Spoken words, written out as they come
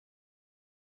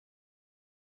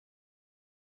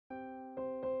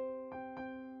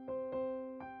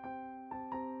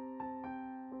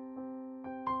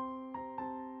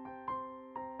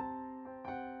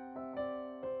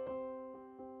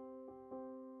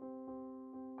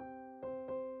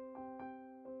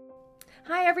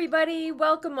Hi everybody,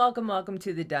 welcome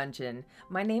to the dungeon.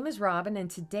 My name is Robin and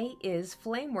today is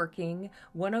Flameworking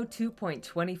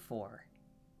 102.24.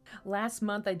 Last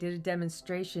month I did a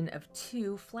demonstration of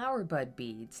 2 flower bud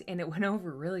beads and it went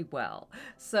over really well.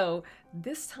 So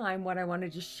this time what I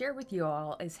wanted to share with you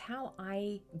all is how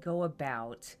I go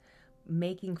about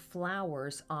making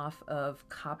flowers off of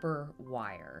copper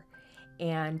wire.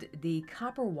 And the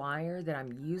copper wire that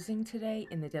I'm using today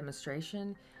in the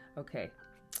demonstration, okay,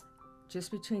 just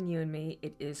between you and me,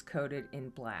 it is coated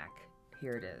in black.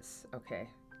 Here it is, okay.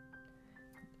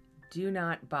 Do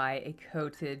not buy a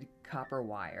coated copper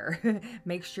wire.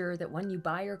 Make sure that when you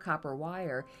buy your copper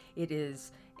wire, it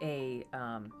is a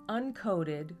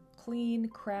uncoated, clean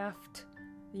craft,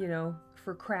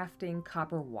 for crafting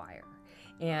copper wire.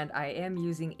 And I am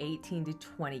using 18 to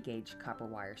 20 gauge copper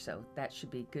wire, so that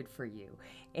should be good for you.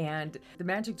 And the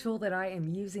magic tool that I am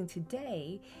using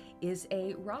today is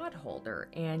a rod holder,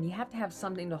 and you have to have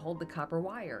something to hold the copper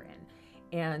wire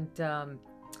in. And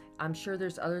I'm sure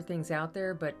there's other things out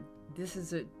there, but this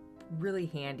is really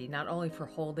handy, not only for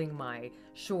holding my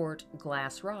short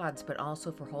glass rods, but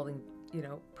also for holding,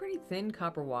 pretty thin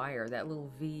copper wire. That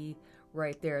little V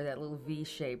right there, that little V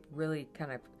shape really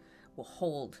kind of will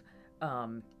hold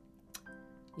a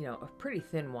pretty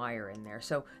thin wire in there.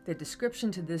 So the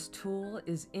description to this tool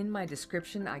is in my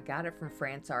description. I got it from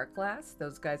France Art Glass.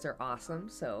 Those guys are awesome,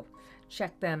 so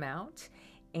check them out.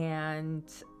 And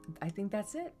I think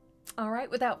that's it. All right,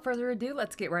 without further ado,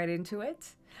 let's get right into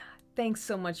it. Thanks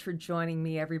so much for joining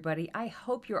me, everybody. I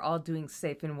hope you're all doing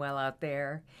safe and well out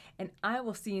there, and I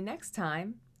will see you next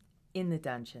time in the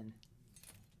dungeon.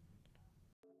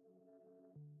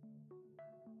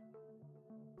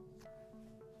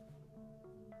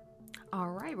 All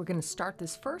right, we're going to start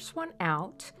this first one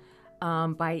out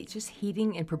by just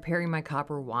heating and preparing my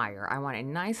copper wire. I want it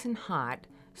nice and hot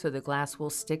so the glass will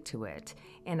stick to it.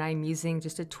 And I'm using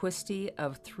just a twisty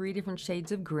of 3 different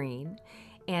shades of green.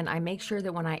 And I make sure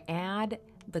that when I add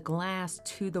the glass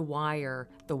to the wire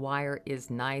is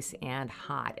nice and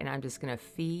hot. And I'm just going to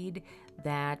feed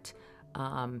that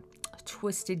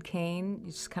twisted cane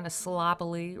just kind of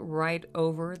sloppily right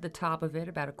over the top of it,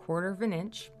 about 1/4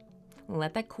 inch.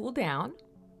 Let that cool down.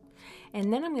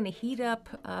 And then I'm going to heat up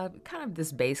kind of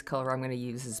this base color I'm going to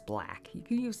use is black. You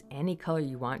can use any color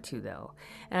you want to though.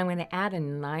 And I'm going to add a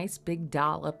nice big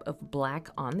dollop of black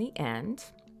on the end.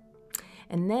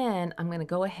 And then I'm going to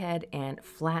go ahead and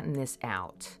flatten this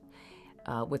out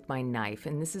with my knife.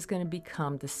 And this is going to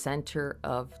become the center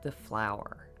of the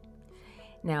flower.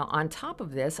 Now on top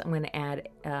of this, I'm going to add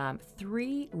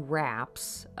 3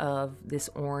 wraps of this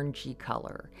orangey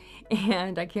color.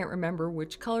 And I can't remember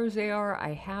which colors they are.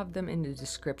 I have them in the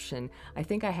description. I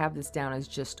think I have this down as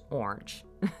just orange.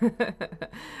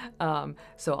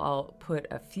 So I'll put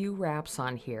a few wraps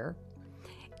on here.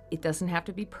 It doesn't have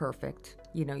to be perfect.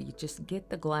 You just get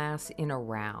the glass in a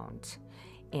round.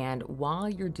 And while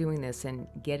you're doing this and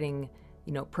getting,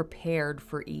 prepared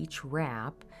for each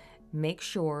wrap, make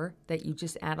sure that you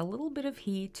just add a little bit of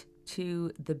heat to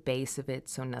the base of it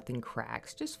so nothing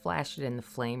cracks. Just flash it in the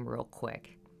flame real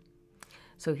quick.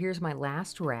 So here's my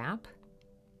last wrap.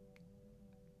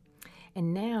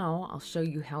 And now I'll show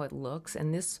you how it looks.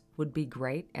 And this would be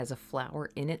great as a flower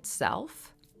in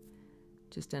itself.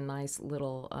 Just a nice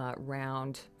little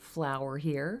round flower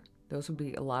here. Those would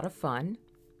be a lot of fun.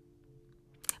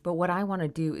 But what I want to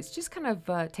do is just kind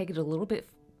of take it a little bit,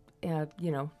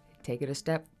 take it a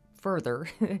step further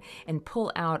and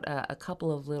pull out a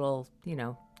couple of little, a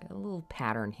little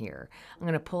pattern here. I'm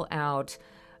going to pull out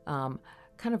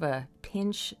kind of a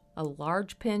pinch, a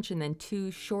large pinch, and then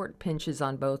 2 short pinches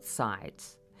on both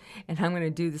sides. And I'm going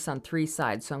to do this on 3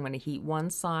 sides. So I'm going to heat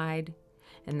one side,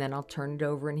 and then I'll turn it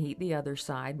over and heat the other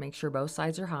side. Make sure both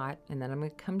sides are hot. And then I'm going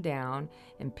to come down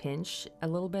and pinch a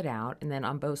little bit out. And then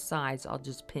on both sides, I'll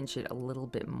just pinch it a little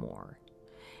bit more.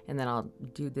 And then I'll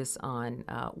do this on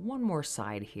one more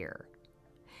side here.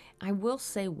 I will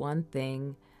say one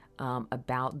thing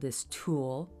about this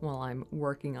tool while I'm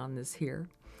working on this here.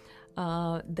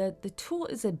 That the tool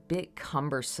is a bit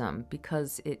cumbersome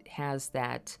because it has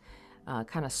that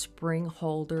kind of spring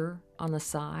holder on the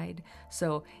side.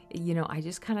 So, I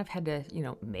just kind of had to,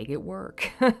 make it work.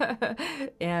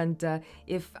 And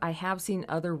if I have seen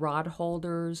other rod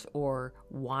holders or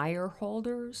wire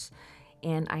holders,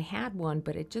 and I had one,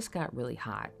 but it just got really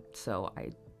hot. So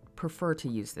I prefer to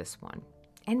use this one.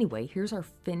 Anyway, here's our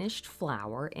finished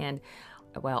flower. And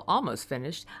well, almost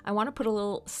finished. I want to put a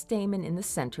little stamen in the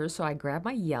center, so I grab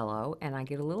my yellow and I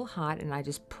get a little hot and I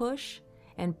just push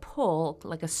and pull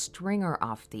like a stringer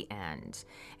off the end.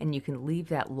 And you can leave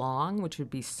that long, which would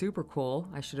be super cool.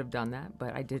 I should have done that,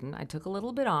 but I didn't. I took a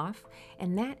little bit off,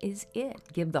 and that is it.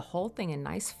 Give the whole thing a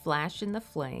nice flash in the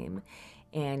flame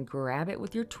and grab it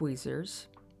with your tweezers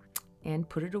and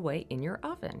put it away in your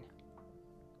oven.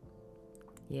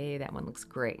 Yay, that one looks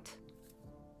great.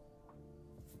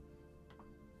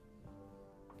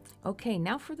 Okay,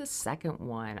 now for the second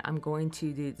one, I'm going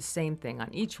to do the same thing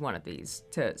on each one of these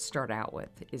to start out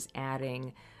with, is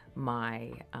adding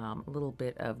my little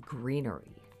bit of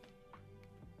greenery.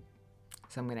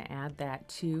 So I'm going to add that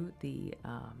to the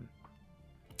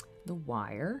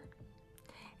wire.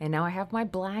 And now I have my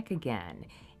black again.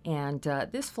 And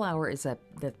this flower is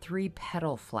the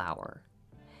 3-petal flower.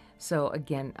 So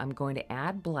again, I'm going to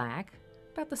add black,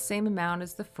 about the same amount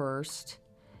as the first.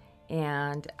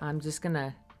 And I'm just going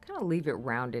to kind of leave it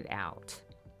rounded out.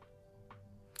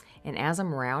 And as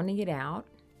I'm rounding it out,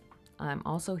 I'm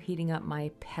also heating up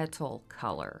my petal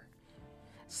color.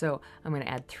 So I'm going to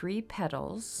add 3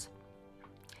 petals,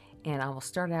 and I will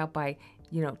start out by,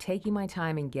 taking my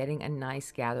time and getting a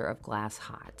nice gather of glass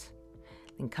hot.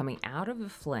 Then coming out of the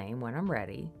flame when I'm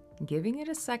ready, giving it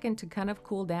a second to kind of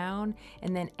cool down,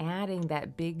 and then adding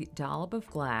that big dollop of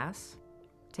glass,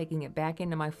 taking it back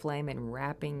into my flame and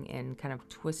wrapping and kind of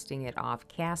twisting it off,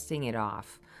 casting it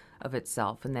off of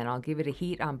itself. And then I'll give it a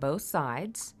heat on both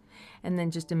sides, and then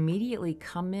just immediately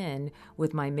come in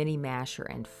with my mini masher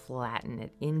and flatten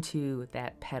it into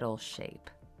that petal shape.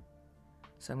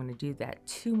 So I'm going to do that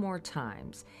 2 more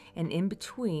times. And in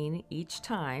between each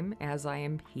time, as I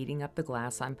am heating up the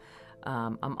glass, I'm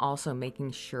also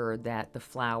making sure that the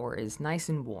flower is nice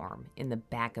and warm in the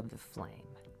back of the flame.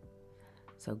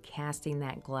 So casting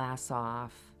that glass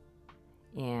off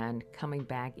and coming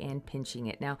back and pinching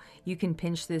it. Now, you can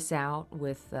pinch this out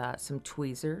with some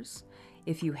tweezers.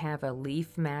 If you have a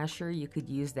leaf masher, you could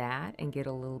use that and get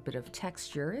a little bit of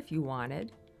texture if you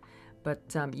wanted. But,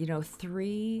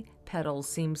 3 petals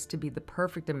seems to be the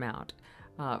perfect amount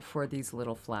for these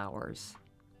little flowers.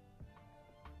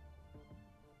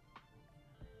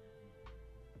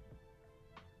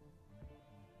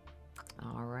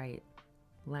 All right.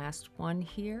 Last one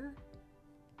here,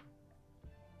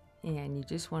 and you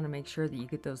just want to make sure that you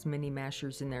get those mini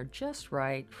mashers in there just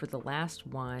right for the last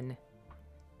one,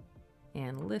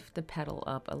 and lift the petal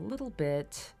up a little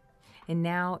bit. And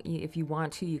now if you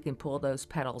want to, you can pull those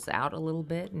petals out a little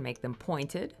bit and make them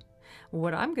pointed.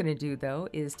 What I'm going to do though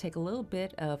is take a little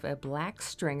bit of a black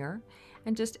stringer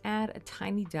and just add a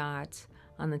tiny dot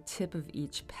on the tip of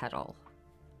each petal.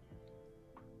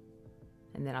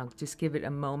 And then I'll just give it a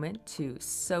moment to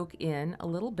soak in a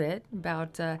little bit,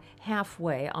 about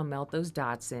halfway. I'll melt those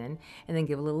dots in, and then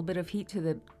give a little bit of heat to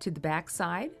the back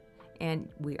side, and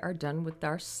we are done with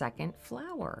our second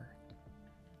flower.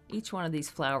 Each one of these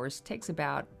flowers takes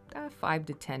about 5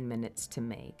 to 10 minutes to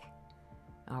make.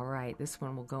 All right, this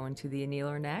one will go into the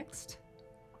annealer next.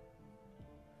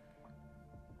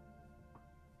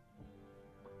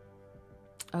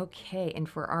 Okay, and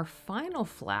for our final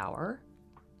flower,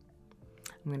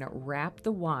 I'm going to wrap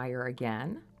the wire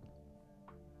again.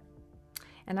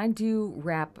 And I do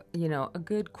wrap, a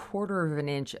good 1/4 of an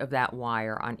inch of that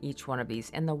wire on each one of these.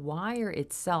 And the wire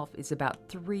itself is about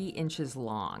 3 inches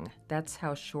long. That's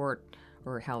how short,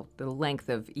 or how the length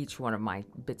of each one of my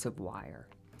bits of wire.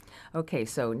 Okay,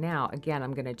 so now again,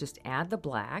 I'm going to just add the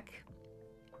black.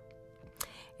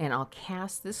 And I'll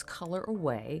cast this color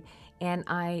away, and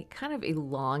I kind of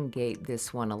elongate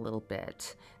this one a little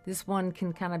bit. This one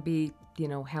can kind of be,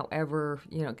 however,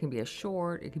 it can be a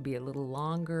short, it could be a little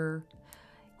longer.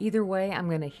 Either way, I'm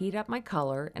going to heat up my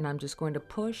color, and I'm just going to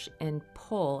push and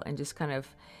pull and just kind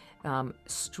of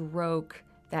stroke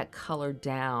that color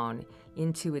down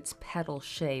into its petal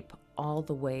shape all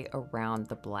the way around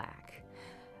the black.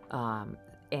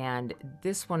 And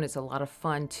this one is a lot of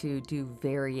fun to do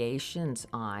variations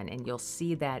on, and you'll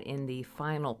see that in the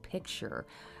final picture.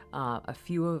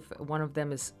 One of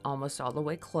them is almost all the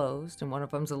way closed, and one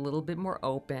of them's a little bit more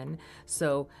open.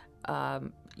 So,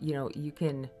 you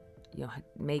can,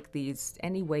 make these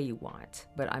any way you want,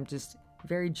 but I'm just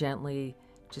very gently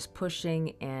just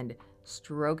pushing and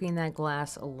stroking that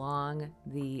glass along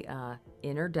the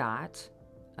inner dot.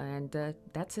 And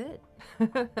that's it.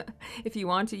 If you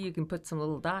want to, you can put some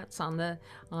little dots on the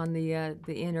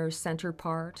inner center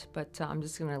part, but I'm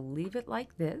just going to leave it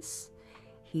like this.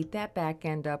 Heat that back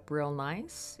end up real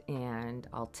nice, and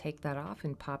I'll take that off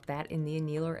and pop that in the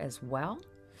annealer as well.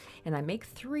 And I make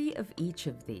 3 of each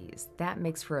of these. That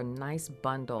makes for a nice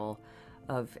bundle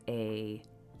of a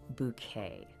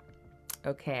Bouquet.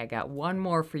 Okay, I got one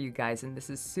more for you guys, and this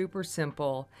is super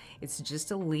simple. It's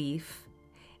just a leaf,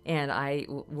 and I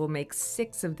will make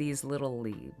 6 of these little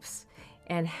leaves.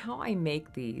 And how I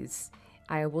make these,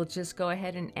 I will just go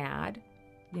ahead and add,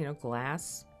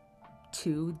 glass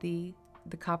to the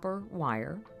copper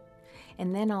wire.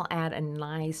 And then I'll add a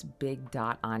nice big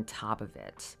dot on top of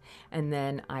it. And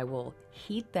then I will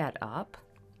heat that up.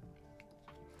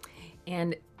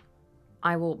 And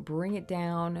I will bring it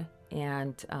down,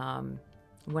 and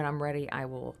when I'm ready, I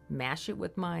will mash it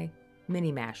with my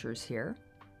mini mashers here.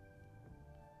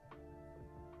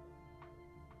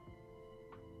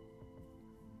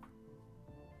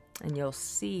 And you'll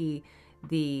see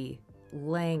the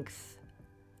length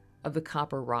of the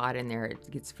copper rod in there.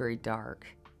 It gets very dark.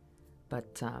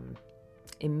 But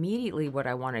immediately what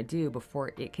I want to do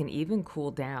before it can even cool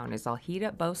down is I'll heat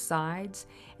up both sides,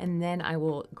 and then I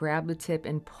will grab the tip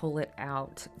and pull it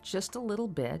out just a little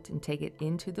bit and take it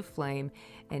into the flame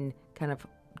and kind of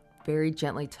very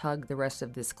gently tug the rest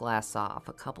of this glass off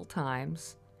a couple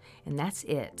times. And that's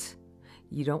it.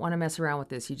 You don't want to mess around with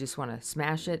this. You just want to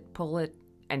smash it, pull it,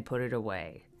 and put it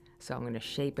away. So I'm going to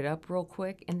shape it up real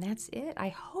quick, and that's it. I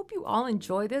hope you all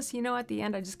enjoy this. At the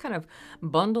end, I just kind of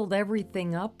bundled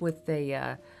everything up with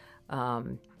a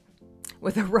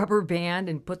rubber band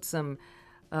and put some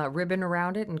ribbon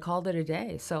around it and called it a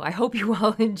day. So I hope you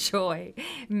all enjoy.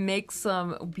 Make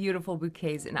some beautiful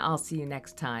bouquets, and I'll see you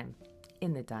next time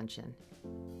in the dungeon.